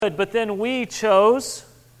But then we chose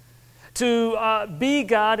to be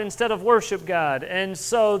God instead of worship God. And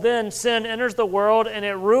so then sin enters the world and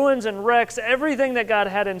it ruins and wrecks everything that God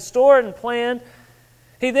had in store and planned.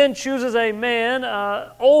 He then chooses a man,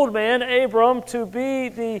 old man, Abram, to be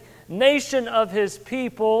the nation of his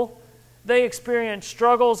people. They experience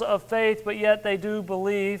struggles of faith, but yet they do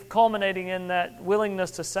believe, culminating in that willingness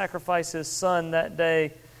to sacrifice his son that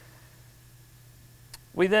day.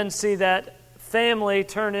 We then see that family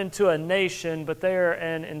turn into a nation, but they are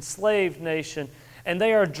an enslaved nation. And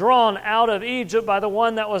they are drawn out of Egypt by the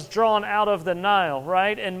one that was drawn out of the Nile,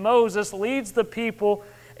 right? And Moses leads the people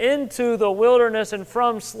into the wilderness and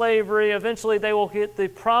from slavery. Eventually they will hit the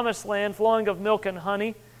promised land flowing of milk and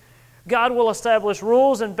honey. God will establish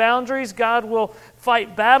rules and boundaries. God will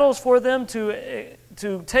fight battles for them to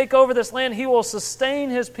take over this land. He will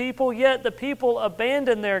sustain His people, yet the people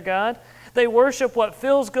abandon their God. They worship what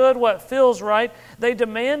feels good, what feels right. They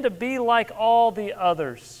demand to be like all the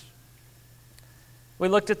others. We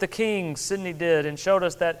looked at the kings, Sydney did, and showed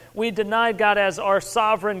us that we denied God as our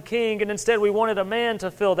sovereign king, and instead we wanted a man to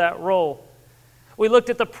fill that role. We looked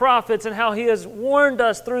at the prophets and how He has warned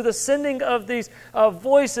us through the sending of these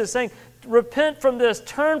voices saying, repent from this,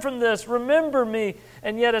 turn from this, remember me.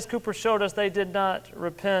 And yet, as Cooper showed us, they did not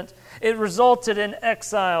repent. It resulted in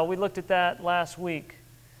exile. We looked at that last week.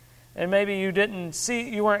 And maybe you didn't see,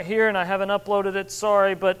 you weren't here and I haven't uploaded it,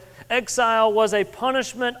 sorry, but exile was a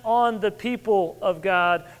punishment on the people of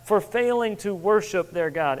God for failing to worship their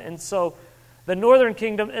God. And so the northern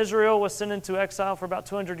kingdom, Israel, was sent into exile for about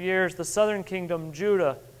 200 years. The southern kingdom,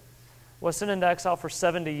 Judah, was sent into exile for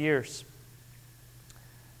 70 years.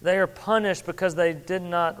 They are punished because they did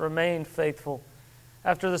not remain faithful.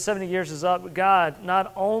 After the 70 years is up, God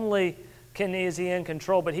not only is He in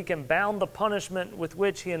control, but He can bound the punishment with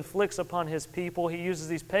which He inflicts upon His people. He uses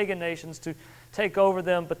these pagan nations to take over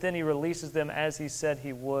them, but then He releases them as He said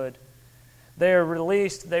He would. They are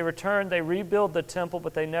released, they return, they rebuild the temple,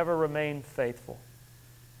 but they never remain faithful.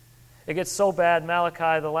 It gets so bad,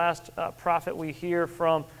 Malachi, the last prophet we hear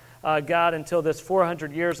from God until this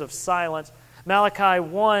 400 years of silence, Malachi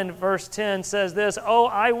 1 verse 10 says this, "Oh,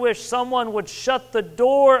 I wish someone would shut the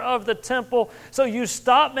door of the temple so you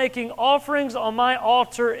stop making offerings on my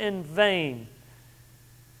altar in vain."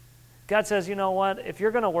 God says, you know what? If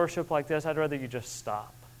you're going to worship like this, I'd rather you just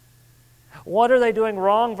stop. What are they doing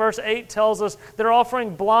wrong? Verse 8 tells us they're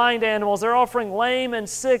offering blind animals. They're offering lame and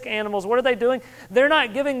sick animals. What are they doing? They're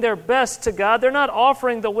not giving their best to God. They're not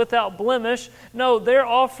offering the without blemish. No, they're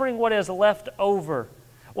offering what is left over.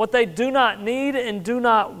 What they do not need and do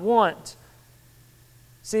not want.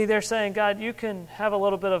 See, they're saying, God, you can have a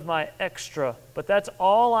little bit of my extra, but that's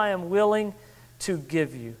all I am willing to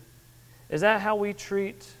give you. Is that how we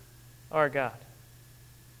treat our God?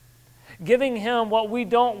 Giving Him what we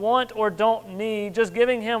don't want or don't need, just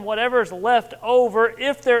giving Him whatever's left over,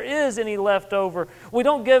 if there is any left over. We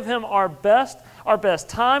don't give Him our best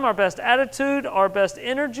time, our best attitude, our best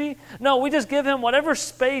energy. No, we just give Him whatever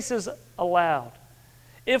space is allowed.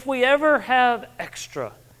 If we ever have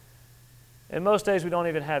extra, and most days we don't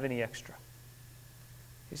even have any extra,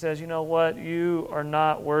 He says, you know what, you are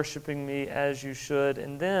not worshiping me as you should.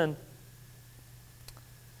 And then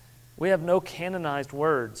we have no canonized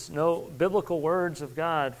words, no biblical words of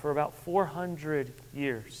God for about 400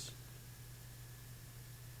 years.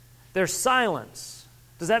 There's silence.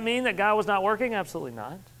 Does that mean that God was not working? Absolutely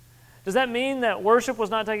not. Does that mean that worship was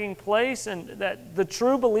not taking place and that the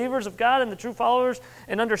true believers of God and the true followers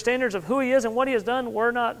and understanders of who He is and what He has done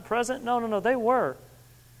were not present? No, they were.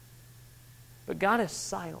 But God is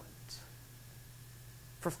silent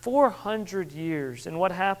for 400 years. And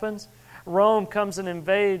what happens? Rome comes and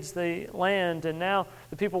invades the land, and now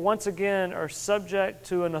the people once again are subject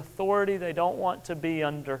to an authority they don't want to be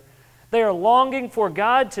under. They are longing for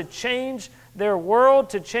God to change their world,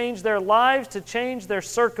 to change their lives, to change their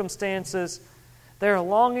circumstances. They are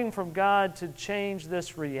longing from God to change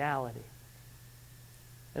this reality.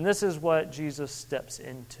 And this is what Jesus steps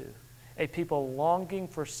into, a people longing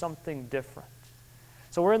for something different.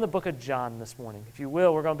 So we're in the book of John this morning. If you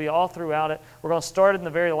will, we're going to be all throughout it. We're going to start in the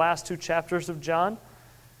very last 2 chapters of John.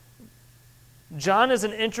 John is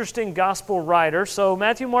an interesting gospel writer. So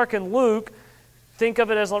Matthew, Mark, and Luke, think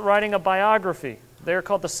of it as writing a biography. They're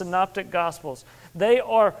called the Synoptic Gospels. They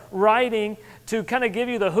are writing to kind of give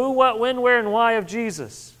you the who, what, when, where, and why of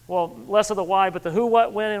Jesus. Well, less of the why, but the who,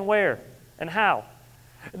 what, when, and where, and how.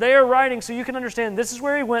 They are writing so you can understand this is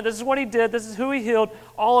where He went, this is what He did, this is who He healed,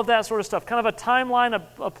 all of that sort of stuff. Kind of a timeline,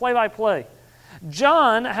 a play-by-play.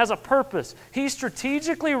 John has a purpose. He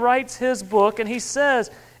strategically writes his book, and he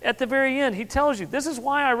says at the very end, he tells you, this is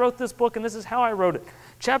why I wrote this book, and this is how I wrote it.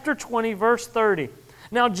 chapter 20, verse 30.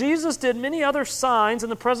 Now Jesus did many other signs in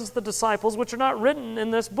the presence of the disciples, which are not written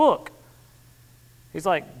in this book. He's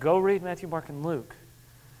like, go read Matthew, Mark, and Luke.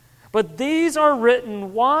 But these are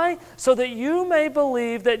written, why? So that you may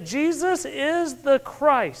believe that Jesus is the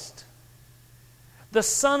Christ, the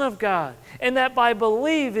Son of God, and that by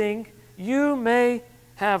believing you may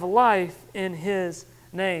have life in His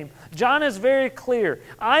name. John is very clear.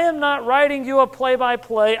 I am not writing you a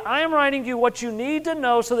play-by-play. I am writing you what you need to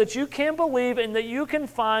know so that you can believe and that you can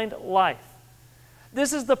find life.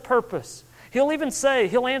 This is the purpose. He'll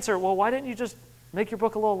answer, well, why didn't you just make your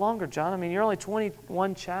book a little longer, John? I mean, you're only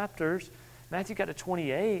 21 chapters. Matthew got to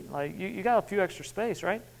 28. Like, you got a few extra space,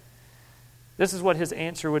 right? This is what his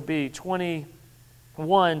answer would be,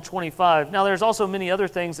 21, 25. Now, there's also many other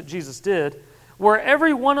things that Jesus did. Were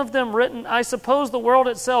every one of them written, I suppose the world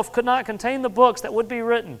itself could not contain the books that would be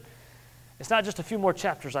written. It's not just a few more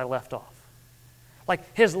chapters I left off. Like,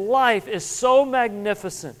 his life is so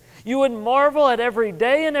magnificent. You would marvel at every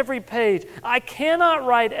day and every page. I cannot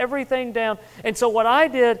write everything down. And so what I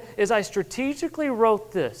did is I strategically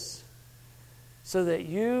wrote this so that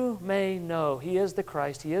you may know He is the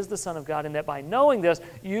Christ, He is the Son of God, and that by knowing this,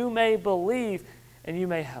 you may believe and you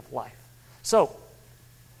may have life. So,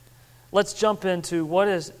 let's jump into what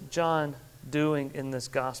is John doing in this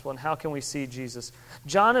gospel and how can we see Jesus.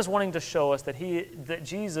 John is wanting to show us that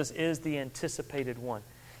Jesus is the anticipated one.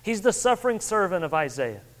 He's the suffering servant of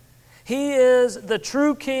Isaiah. He is the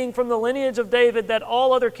true king from the lineage of David that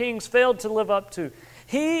all other kings failed to live up to.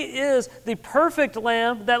 He is the perfect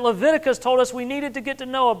lamb that Leviticus told us we needed to get to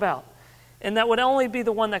know about, and that would only be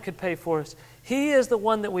the one that could pay for us. He is the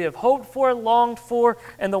one that we have hoped for, longed for,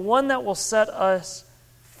 and the one that will set us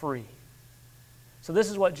free. So this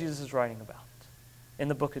is what Jesus is writing about in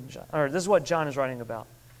the book of John, or this is what John is writing about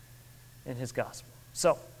in his gospel.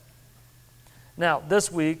 So, now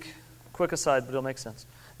this week, quick aside, but it'll make sense.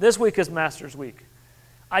 This week is Masters Week.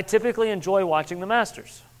 I typically enjoy watching the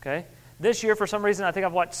Masters, okay? This year, for some reason, I think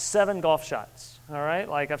I've watched 7 golf shots, all right?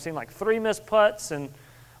 Like, I've seen like 3 missed putts and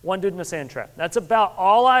 1 dude in a sand trap. That's about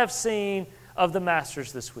all I have seen of the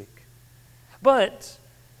Masters this week. But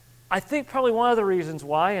I think probably one of the reasons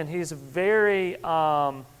why, and he's very,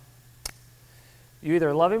 you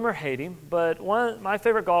either love him or hate him, but my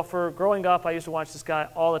favorite golfer, growing up, I used to watch this guy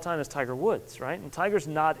all the time, is Tiger Woods, right? And Tiger's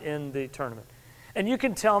not in the tournament. And you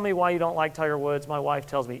can tell me why you don't like Tiger Woods. My wife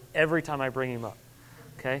tells me every time I bring him up,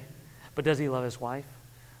 okay? But does he love his wife?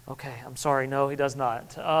 Okay, I'm sorry, no, he does not.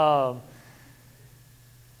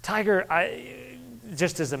 Tiger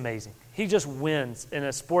just is amazing. He just wins in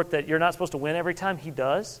a sport that you're not supposed to win every time. He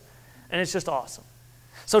does, and it's just awesome.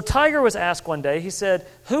 So Tiger was asked one day, he said,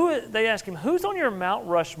 they asked him, who's on your Mount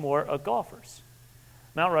Rushmore of golfers?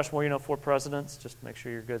 Mount Rushmore, 4 presidents, just make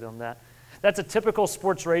sure you're good on that. That's a typical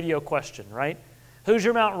sports radio question, right? Who's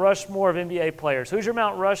your Mount Rushmore of NBA players? Who's your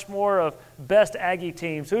Mount Rushmore of best Aggie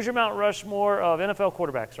teams? Who's your Mount Rushmore of NFL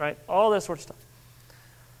quarterbacks, right? All this sort of stuff.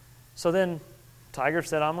 So then Tiger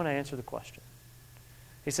said, I'm going to answer the question.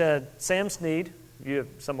 He said, Sam Snead,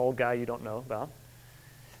 some old guy you don't know about.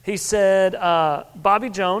 He said,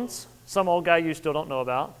 Bobby Jones, some old guy you still don't know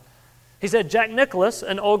about. He said, Jack Nicklaus,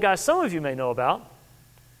 an old guy some of you may know about.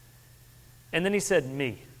 And then he said,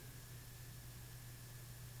 me.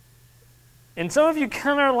 And some of you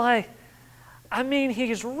kind of are like, I mean,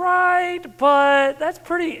 he's right, but that's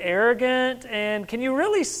pretty arrogant. And can you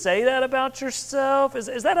really say that about yourself?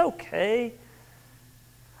 Is that okay?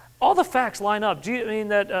 All the facts line up.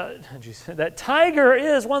 That Tiger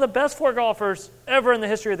is one of the best 4 golfers ever in the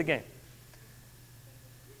history of the game.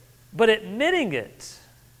 But admitting it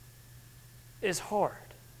is hard.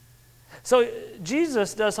 So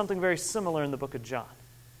Jesus does something very similar in the book of John.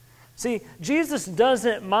 See, Jesus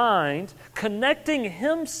doesn't mind connecting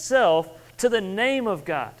himself to the name of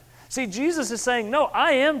God. See, Jesus is saying, no,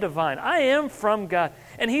 I am divine. I am from God.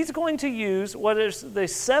 And he's going to use what is the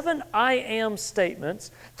 7 I am statements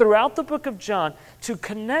throughout the book of John to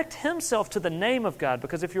connect himself to the name of God.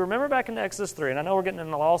 Because if you remember back in Exodus 3, and I know we're getting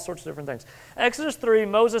into all sorts of different things. Exodus 3,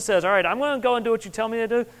 Moses says, all right, I'm going to go and do what you tell me to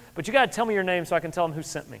do, but you got to tell me your name so I can tell them who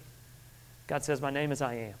sent me. God says, my name is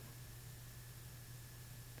I am.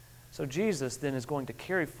 So Jesus then is going to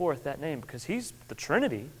carry forth that name because he's the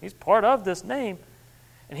Trinity. He's part of this name.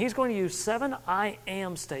 And he's going to use 7 I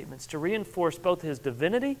am statements to reinforce both his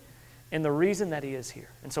divinity and the reason that he is here.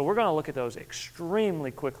 And so we're going to look at those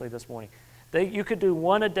extremely quickly this morning. You could do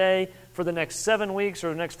 1 a day for the next 7 weeks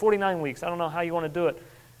or the next 49 weeks. I don't know how you want to do it.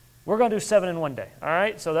 We're going to do 7 in 1 day. All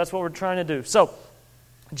right? So that's what we're trying to do. So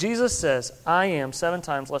Jesus says, I am, 7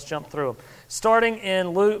 times. Let's jump through them. Starting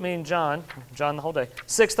in John the whole day.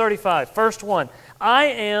 6:35, first one. I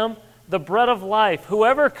am the bread of life.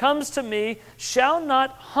 Whoever comes to me shall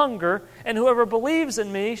not hunger, and whoever believes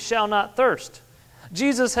in me shall not thirst.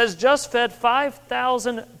 Jesus has just fed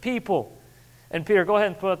 5,000 people. And Peter, go ahead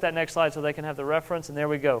and put up that next slide so they can have the reference, and there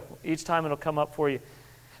we go. Each time it'll come up for you.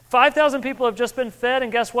 5,000 people have just been fed,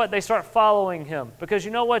 and guess what? They start following him. Because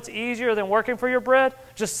you know what's easier than working for your bread?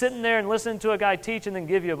 Just sitting there and listening to a guy teach and then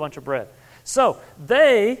give you a bunch of bread. So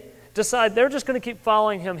they decide they're just going to keep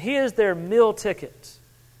following him. He is their meal ticket.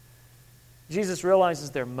 Jesus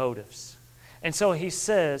realizes their motives. And so he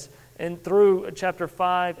says, and through chapter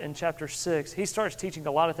 5 and chapter 6, he starts teaching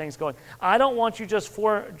a lot of things going, I don't want you just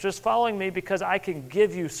following me because I can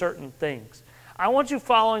give you certain things. I want you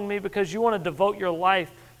following me because you want to devote your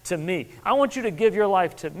life to me. I want you to give your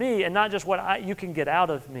life to me and not just what you can get out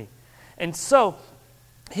of me. And so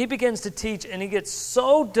he begins to teach, and he gets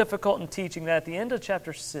so difficult in teaching that at the end of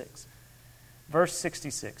chapter 6, verse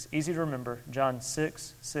 66, easy to remember, John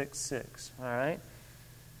 6:6. All right?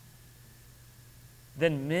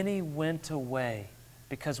 Then many went away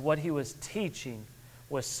because what he was teaching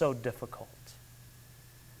was so difficult.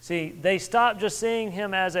 See, they stopped just seeing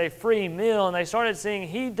him as a free meal, and they started seeing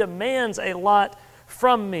he demands a lot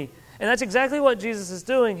from me. And that's exactly what Jesus is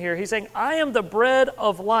doing here. He's saying, I am the bread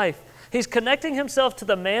of life. He's connecting himself to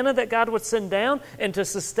the manna that God would send down and to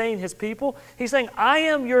sustain his people. He's saying, I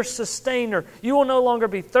am your sustainer. You will no longer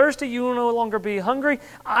be thirsty. You will no longer be hungry.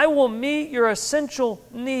 I will meet your essential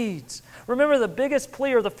needs. Remember the biggest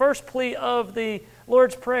plea, or the first plea of the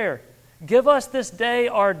Lord's Prayer. Give us this day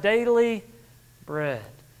our daily bread.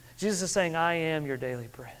 Jesus is saying, I am your daily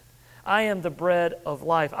bread. I am the bread of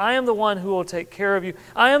life. I am the one who will take care of you.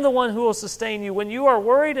 I am the one who will sustain you. When you are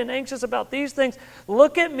worried and anxious about these things,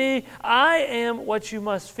 look at me. I am what you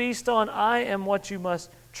must feast on. I am what you must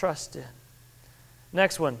trust in.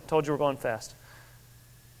 Next one. Told you we're going fast.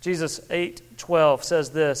 Jesus 8:12 says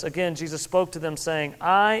this. Again, Jesus spoke to them saying,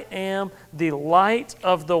 I am the light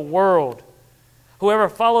of the world. Whoever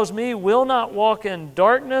follows me will not walk in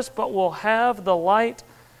darkness, but will have the light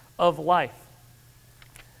of life.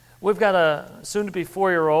 We've got a soon-to-be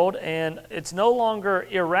 4-year-old, and it's no longer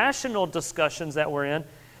irrational discussions that we're in.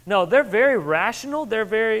 No, they're very rational. They're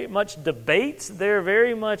very much debates. They're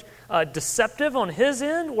very much deceptive on his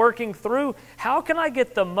end, working through how can I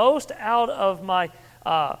get the most out of my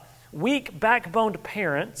weak backboned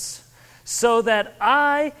parents so that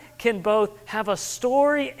I can both have a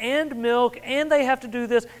story and milk, and they have to do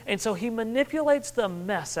this. And so he manipulates the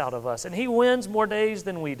mess out of us, and he wins more days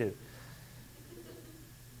than we do.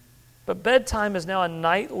 But bedtime is now a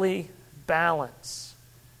nightly balance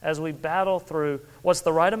as we battle through what's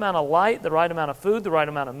the right amount of light, the right amount of food, the right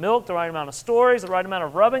amount of milk, the right amount of stories, the right amount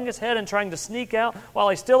of rubbing his head and trying to sneak out while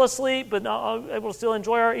he's still asleep but not able to still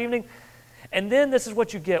enjoy our evening. And then this is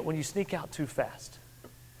what you get when you sneak out too fast.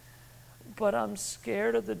 But I'm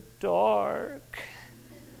scared of the dark.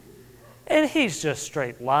 And he's just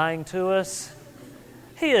straight lying to us.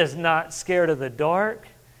 He is not scared of the dark.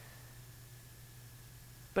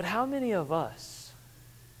 But how many of us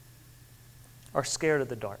are scared of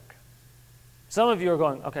the dark? Some of you are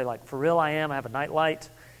going, okay, like for real I am. I have a night light.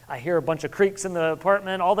 I hear a bunch of creaks in the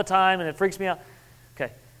apartment all the time and it freaks me out.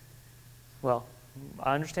 Okay, well,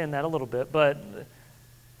 I understand that a little bit, but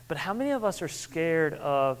how many of us are scared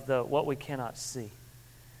of what we cannot see?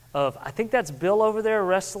 I think that's Bill over there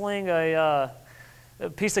wrestling a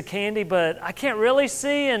piece of candy, but I can't really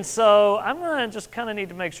see, and so I'm going to just kind of need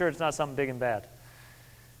to make sure it's not something big and bad.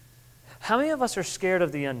 How many of us are scared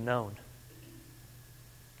of the unknown?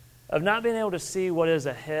 Of not being able to see what is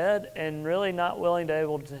ahead and really not willing to be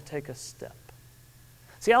able to take a step.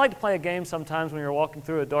 See, I like to play a game sometimes when you're walking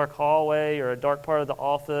through a dark hallway or a dark part of the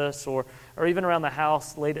office or even around the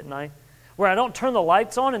house late at night, where I don't turn the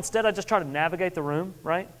lights on. Instead, I just try to navigate the room,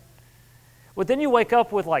 right? But then you wake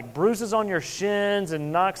up with like bruises on your shins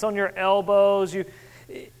and knocks on your elbows.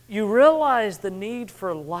 You realize the need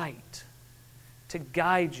for light to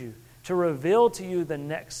guide you, to reveal to you the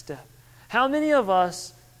next step. How many of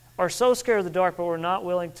us are so scared of the dark, but we're not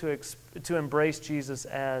willing to embrace Jesus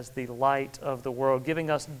as the light of the world,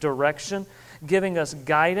 giving us direction, giving us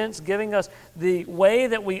guidance, giving us the way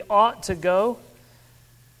that we ought to go?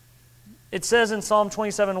 It says in Psalm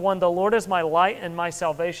 27:1, the Lord is my light and my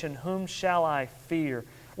salvation. Whom shall I fear?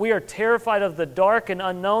 We are terrified of the dark and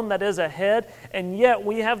unknown that is ahead, and yet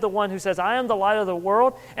we have the one who says, I am the light of the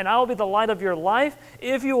world, and I will be the light of your life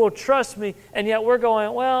if you will trust me. And yet we're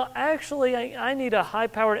going, well, actually, I need a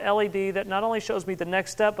high-powered LED that not only shows me the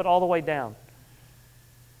next step, but all the way down.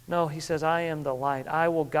 No, he says, I am the light. I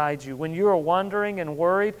will guide you. When you are wandering and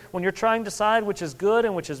worried, when you're trying to decide which is good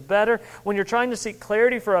and which is better, when you're trying to seek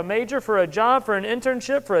clarity for a major, for a job, for an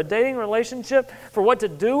internship, for a dating relationship, for what to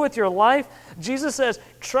do with your life, Jesus says,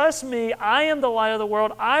 trust me, I am the light of the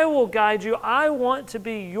world. I will guide you. I want to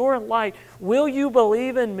be your light. Will you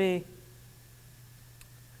believe in me?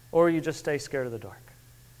 Or will you just stay scared of the dark?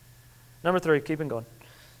 Number 3, keeping going. It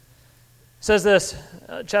says this,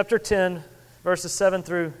 chapter 10, verses 7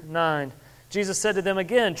 through 9. Jesus said to them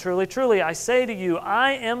again, truly, truly, I say to you,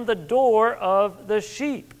 I am the door of the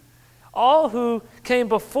sheep. All who came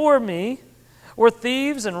before me were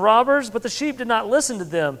thieves and robbers, but the sheep did not listen to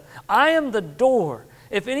them. I am the door.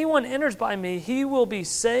 If anyone enters by me, he will be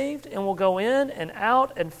saved and will go in and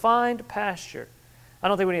out and find pasture. I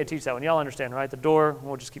don't think we need to teach that one. Y'all understand, right? The door,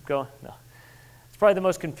 we'll just keep going. No. It's probably the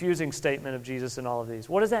most confusing statement of Jesus in all of these.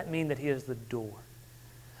 What does that mean that he is the door?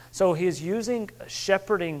 So he is using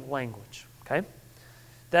shepherding language, okay?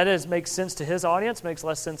 That makes sense to his audience, makes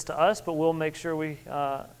less sense to us, but we'll make sure we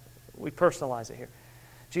personalize it here.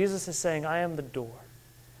 Jesus is saying, I am the door.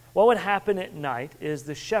 What would happen at night is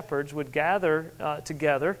the shepherds would gather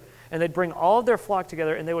together, and they'd bring all of their flock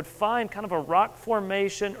together, and they would find kind of a rock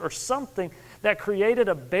formation or something that created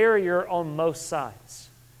a barrier on most sides.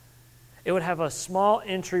 It would have a small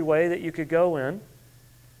entryway that you could go in,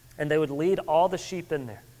 and they would lead all the sheep in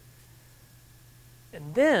there.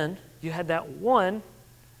 And then you had that one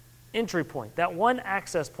entry point, that one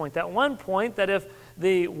access point, that one point that if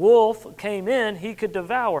the wolf came in, he could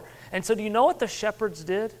devour. And so do you know what the shepherds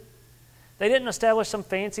did? They didn't establish some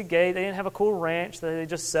fancy gate. They didn't have a cool ranch. They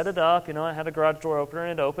just set it up. It had a garage door opener,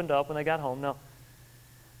 and it opened up when they got home. No.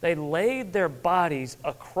 They laid their bodies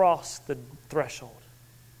across the threshold.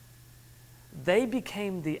 They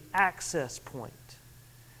became the access point.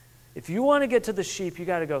 If you want to get to the sheep, you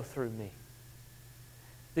got to go through me.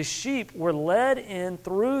 The sheep were led in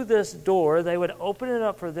through this door. They would open it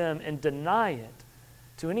up for them and deny it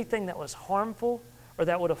to anything that was harmful or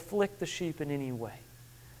that would afflict the sheep in any way.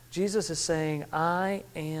 Jesus is saying, I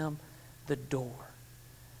am the door.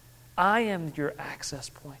 I am your access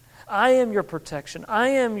point. I am your protection. I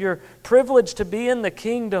am your privilege to be in the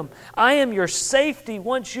kingdom. I am your safety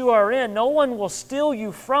once you are in. No one will steal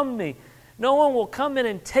you from me. No one will come in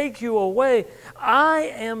and take you away.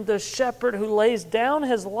 I am the shepherd who lays down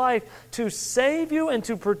his life to save you and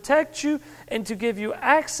to protect you and to give you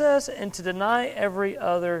access and to deny every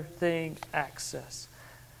other thing access.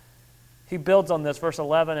 He builds on this, verse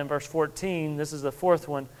 11 and verse 14. This is the fourth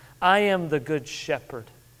one. I am the good shepherd.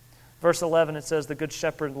 Verse 11, it says, the good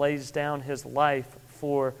shepherd lays down his life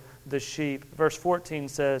for the sheep. Verse 14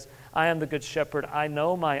 says, I am the good shepherd. I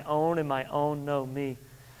know my own, and my own know me.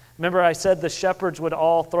 Remember I said the shepherds would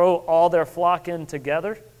all throw all their flock in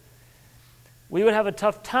together? We would have a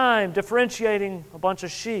tough time differentiating a bunch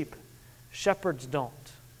of sheep. Shepherds don't.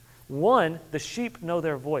 One, the sheep know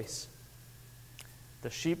their voice. The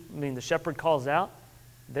shepherd calls out,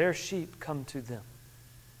 their sheep come to them.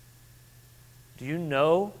 Do you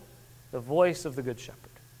know the voice of the good shepherd?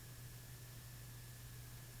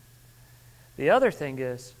 The other thing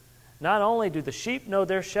is, not only do the sheep know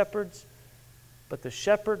their shepherds, but the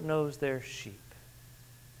shepherd knows their sheep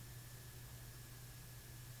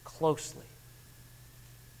closely,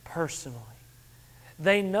 personally.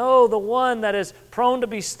 They know the one that is prone to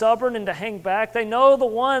be stubborn and to hang back. They know the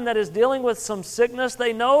one that is dealing with some sickness.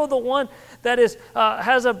 They know the one that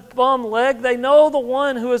has a bum leg. They know the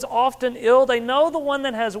one who is often ill. They know the one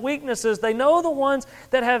that has weaknesses. They know the ones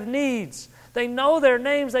that have needs. They know their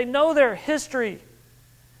names. They know their history.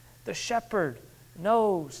 The shepherd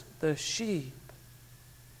knows the sheep.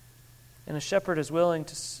 And a shepherd is willing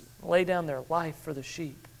to lay down their life for the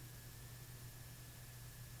sheep.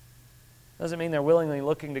 Doesn't mean they're willingly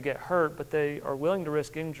looking to get hurt, but they are willing to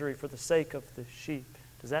risk injury for the sake of the sheep.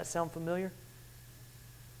 Does that sound familiar?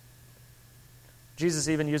 Jesus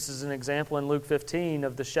even uses an example in Luke 15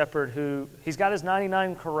 of the shepherd who, he's got his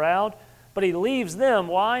 99 corralled, but he leaves them.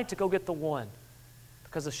 Why? To go get the one.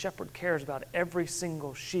 Because the shepherd cares about every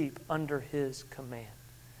single sheep under his command.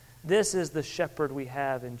 This is the shepherd we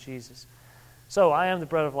have in Jesus. So, I am the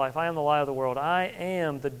bread of life. I am the light of the world. I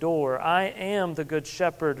am the door. I am the good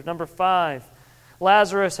shepherd. Number 5,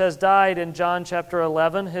 Lazarus has died in John chapter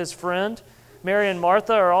 11. His friend, Mary and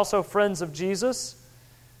Martha, are also friends of Jesus.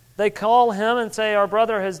 They call him and say, our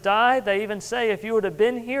brother has died. They even say, if you would have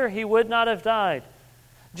been here, he would not have died.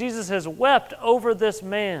 Jesus has wept over this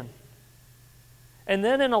man. And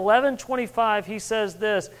then in 11:25, he says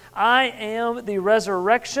this, I am the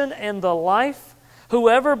resurrection and the life.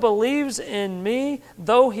 Whoever believes in me,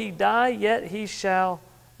 though he die, yet he shall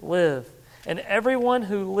live. And everyone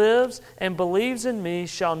who lives and believes in me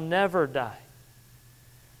shall never die.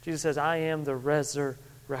 Jesus says, I am the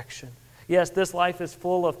resurrection. Yes, this life is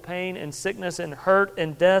full of pain and sickness and hurt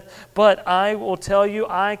and death, but I will tell you,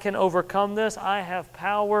 I can overcome this. I have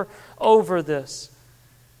power over this.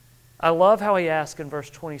 I love how he asks in verse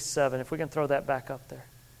 27, if we can throw that back up there.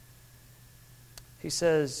 He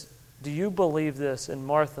says, do you believe this? And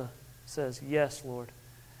Martha says, yes, Lord.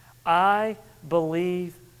 I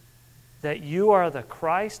believe that you are the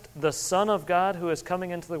Christ, the Son of God who is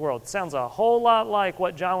coming into the world. Sounds a whole lot like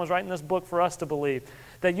what John was writing this book for us to believe.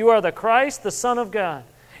 That you are the Christ, the Son of God.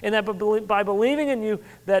 And that by believing in you,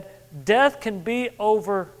 that death can be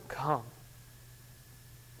overcome.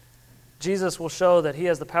 Jesus will show that he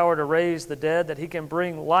has the power to raise the dead, that he can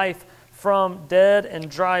bring life from dead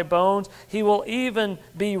and dry bones. He will even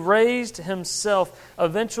be raised himself,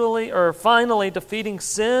 eventually or finally defeating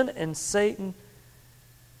sin and Satan.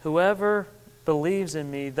 Whoever believes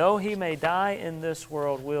in me, though he may die in this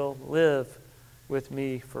world, will live with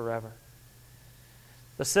me forever.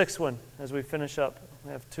 The sixth one, as we finish up,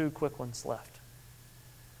 we have two quick ones left.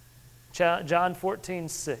 John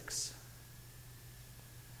 14:6.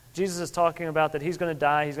 Jesus is talking about that he's going to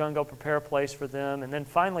die, he's going to go prepare a place for them. And then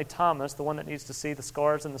finally Thomas, the one that needs to see the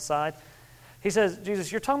scars in the side, he says,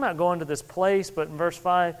 Jesus, you're talking about going to this place, but in verse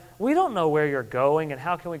 5, we don't know where you're going, and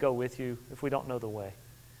how can we go with you if we don't know the way?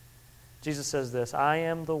 Jesus says this, I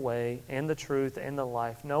am the way and the truth and the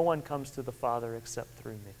life. No one comes to the Father except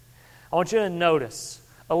through me. I want you to notice,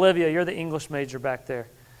 Olivia, you're the English major back there.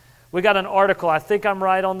 We got an article, I think I'm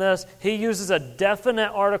right on this. He uses a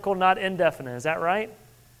definite article, not indefinite. Is that right?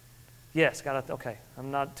 Yes, okay,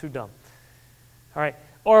 I'm not too dumb. All right,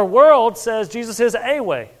 our world says Jesus is a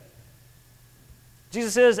way.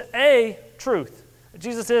 Jesus is a truth.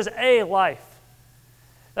 Jesus is a life.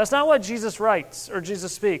 That's not what Jesus writes or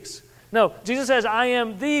Jesus speaks. No, Jesus says, I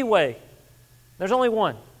am the way. There's only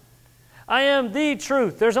one. I am the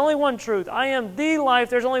truth. There's only one truth. I am the life.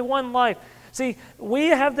 There's only one life. See, we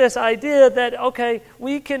have this idea that, okay,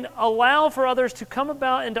 we can allow for others to come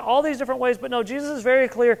about into all these different ways, but no, Jesus is very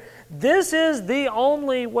clear. This is the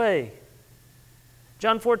only way.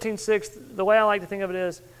 John 14:6, the way I like to think of it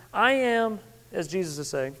is, I am, as Jesus is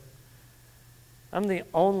saying, I'm the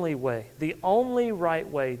only way, the only right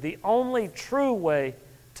way, the only true way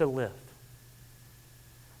to live.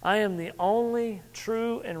 I am the only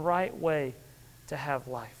true and right way to have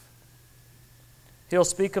life. He'll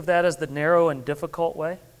speak of that as the narrow and difficult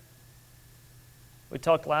way. We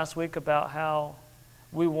talked last week about how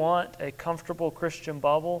we want a comfortable Christian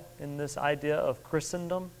bubble in this idea of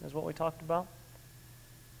Christendom, is what we talked about.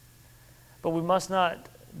 But we must not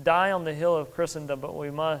die on the hill of Christendom, but we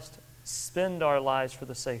must spend our lives for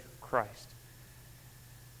the sake of Christ.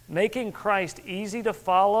 Making Christ easy to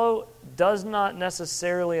follow does not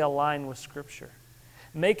necessarily align with Scripture.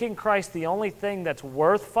 Making Christ the only thing that's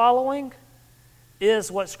worth following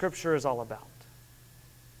is what Scripture is all about.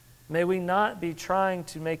 May we not be trying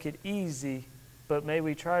to make it easy, but may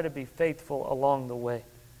we try to be faithful along the way.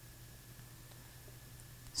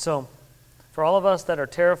 So, for all of us that are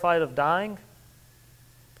terrified of dying,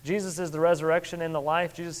 Jesus is the resurrection and the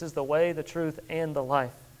life. Jesus is the way, the truth, and the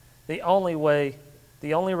life. The only way,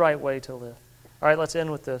 the only right way to live. All right, let's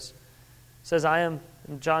end with this. It says, I am,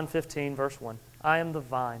 in John 15, verse 1, I am the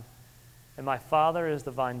vine, and my Father is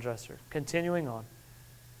the vine dresser. Continuing on.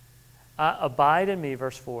 Abide in me,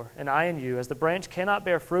 verse 4, and I in you. As the branch cannot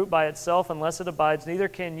bear fruit by itself unless it abides, neither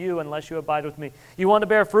can you unless you abide with me. You want to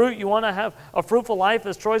bear fruit? You want to have a fruitful life,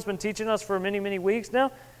 as Troy's been teaching us for many, many weeks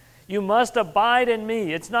now? You must abide in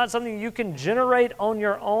me. It's not something you can generate on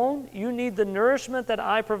your own. You need the nourishment that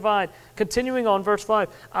I provide. Continuing on, verse 5,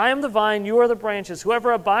 I am the vine, you are the branches.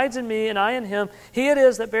 Whoever abides in me and I in him, he it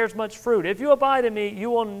is that bears much fruit. If you abide in me,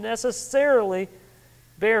 you will necessarily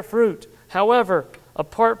bear fruit. However,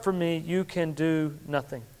 apart from me, you can do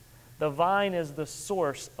nothing. The vine is the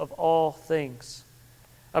source of all things.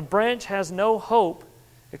 A branch has no hope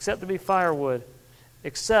except to be firewood,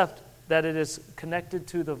 except that it is connected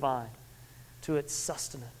to the vine, to its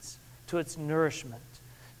sustenance, to its nourishment,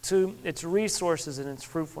 to its resources and its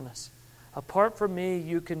fruitfulness. Apart from me,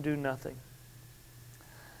 you can do nothing.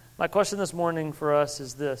 My question this morning for us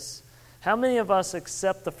is this. How many of us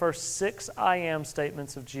accept the first 6 I am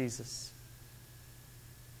statements of Jesus,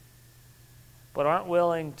 but aren't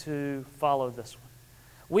willing to follow this one?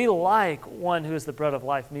 We like one who is the bread of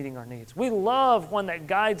life meeting our needs. We love one that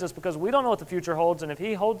guides us because we don't know what the future holds, and if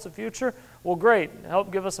he holds the future, well, great.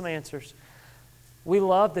 Help give us some answers. We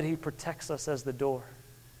love that he protects us as the door.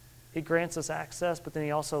 He grants us access, but then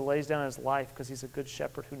he also lays down his life because he's a good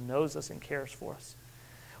shepherd who knows us and cares for us.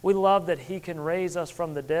 We love that He can raise us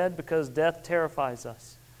from the dead because death terrifies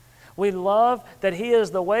us. We love that He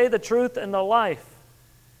is the way, the truth, and the life.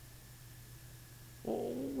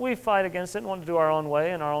 We fight against it and want to do our own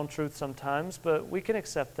way and our own truth sometimes, but we can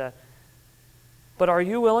accept that. But are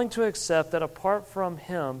you willing to accept that apart from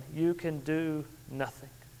Him, you can do nothing?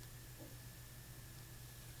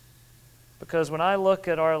 Because when I look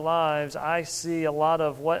at our lives, I see a lot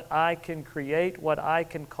of what I can create, what I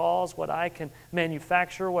can cause, what I can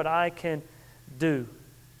manufacture, what I can do.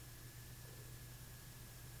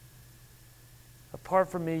 Apart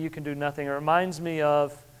from me, you can do nothing. It reminds me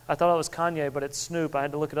of, I thought it was Kanye, but it's Snoop. I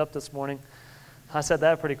had to look it up this morning. I said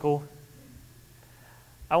that pretty cool.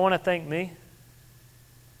 I want to thank me.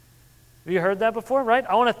 Have you heard that before, right?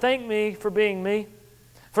 I want to thank me for being me,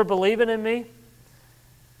 for believing in me,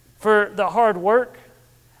 for the hard work.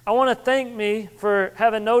 I want to thank me for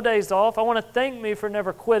having no days off. I want to thank me for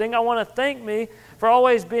never quitting. I want to thank me for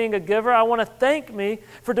always being a giver. I want to thank me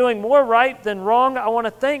for doing more right than wrong. I want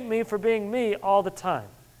to thank me for being me all the time.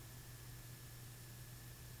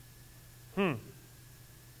 I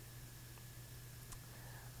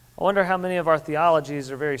wonder how many of our theologies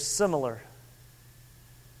are very similar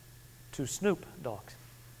to Snoop Dogg.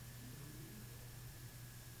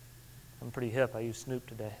 I'm pretty hip. I use Snoop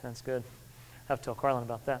today. That's good. I have to tell Carlin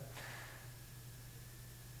about that.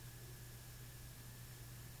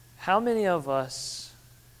 How many of us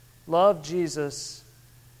love Jesus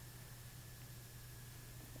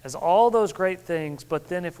as all those great things, but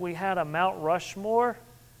then if we had a Mount Rushmore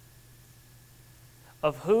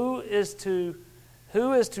of who is to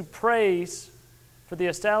praise for the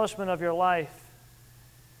establishment of your life,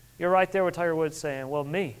 you're right there with Tiger Woods saying, well,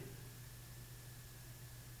 me.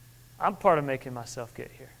 I'm part of making myself get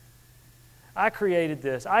here. I created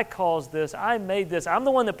this. I caused this. I made this. I'm the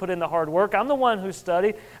one that put in the hard work. I'm the one who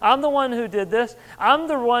studied. I'm the one who did this. I'm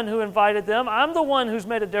the one who invited them. I'm the one who's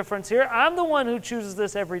made a difference here. I'm the one who chooses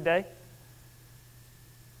this every day.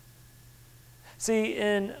 See,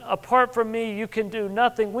 apart from me, you can do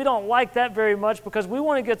nothing. We don't like that very much because we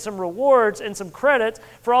want to get some rewards and some credit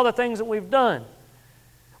for all the things that we've done.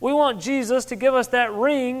 We want Jesus to give us that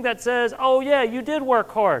ring that says, oh yeah, you did work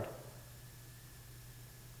hard.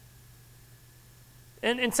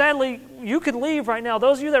 And sadly, you could leave right now.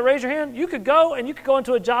 Those of you that raise your hand, you could go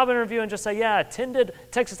into a job interview and just say, yeah, I attended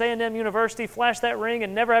Texas A&M University, flash that ring,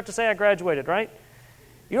 and never have to say I graduated, right?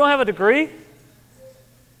 You don't have a degree.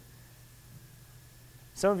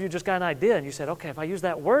 Some of you just got an idea, and you said, okay, if I use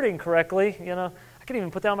that wording correctly, I can even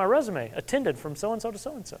put that on my resume. Attended from so-and-so to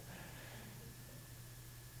so-and-so.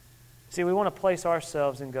 See, we want to place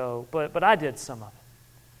ourselves and go, but I did some of it.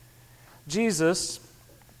 Jesus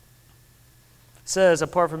says,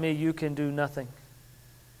 apart from me, you can do nothing.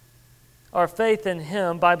 Our faith in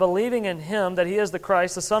Him, by believing in Him, that He is the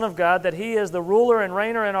Christ, the Son of God, that He is the ruler and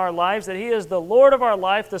reigner in our lives, that He is the Lord of our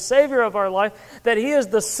life, the Savior of our life, that He is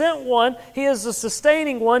the sent one, He is the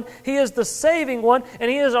sustaining one, He is the saving one, and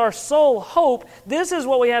He is our sole hope. This is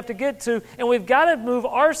what we have to get to, and we've got to move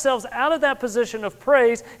ourselves out of that position of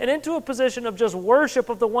praise and into a position of just worship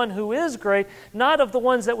of the one who is great, not of the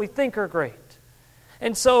ones that we think are great.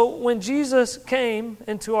 And so when Jesus came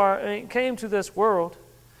to this world,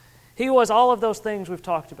 He was all of those things we've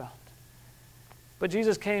talked about. But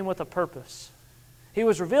Jesus came with a purpose. He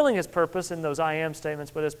was revealing His purpose in those I am statements,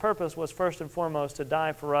 but His purpose was first and foremost to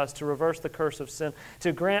die for us, to reverse the curse of sin,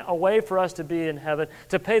 to grant a way for us to be in heaven,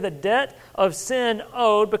 to pay the debt of sin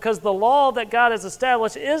owed, because the law that God has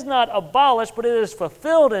established is not abolished, but it is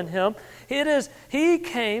fulfilled in Him. He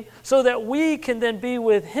came so that we can then be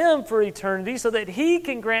with Him for eternity, so that He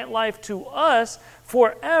can grant life to us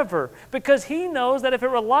forever, because He knows that if it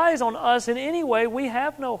relies on us in any way, we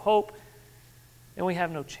have no hope and we have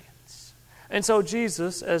no chance. And so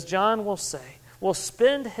Jesus, as John will say, will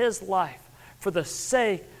spend His life for the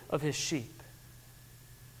sake of His sheep,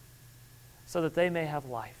 so that they may have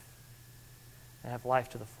life, and have life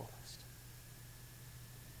to the fullest.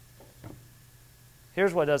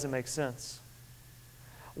 Here's what doesn't make sense.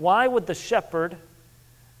 Why would the shepherd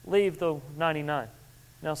leave the 99?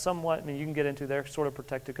 Now, somewhat, you can get into there, sort of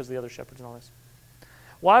protected because of the other shepherds and all this.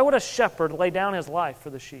 Why would a shepherd lay down his life for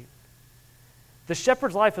the sheep? The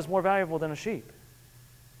shepherd's life is more valuable than a sheep.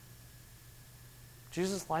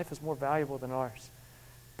 Jesus' life is more valuable than ours.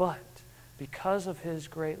 But because of His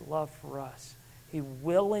great love for us, He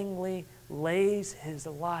willingly lays His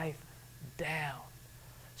life down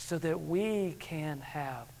so that we can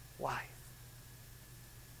have life.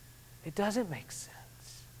 It doesn't make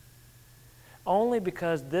sense. Only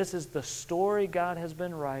because this is the story God has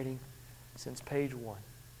been writing since page 1.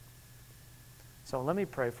 So let me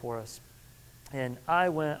pray for us. And I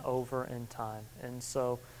went over in time. And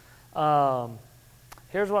so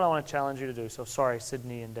here's what I want to challenge you to do. So sorry,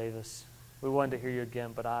 Sydney and Davis. We wanted to hear you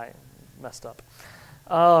again, but I messed up.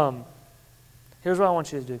 Here's what I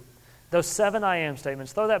want you to do. Those 7 I am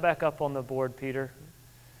statements, throw that back up on the board, Peter.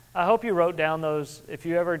 I hope you wrote down those. If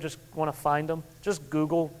you ever just want to find them, just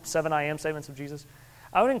Google 7 I am statements of Jesus.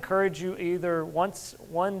 I would encourage you either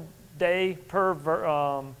one day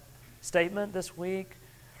per statement this week,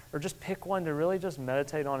 or just pick one to really just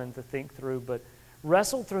meditate on and to think through. But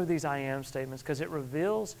wrestle through these I am statements because it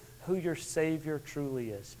reveals who your Savior truly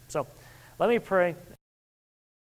is. So let me pray.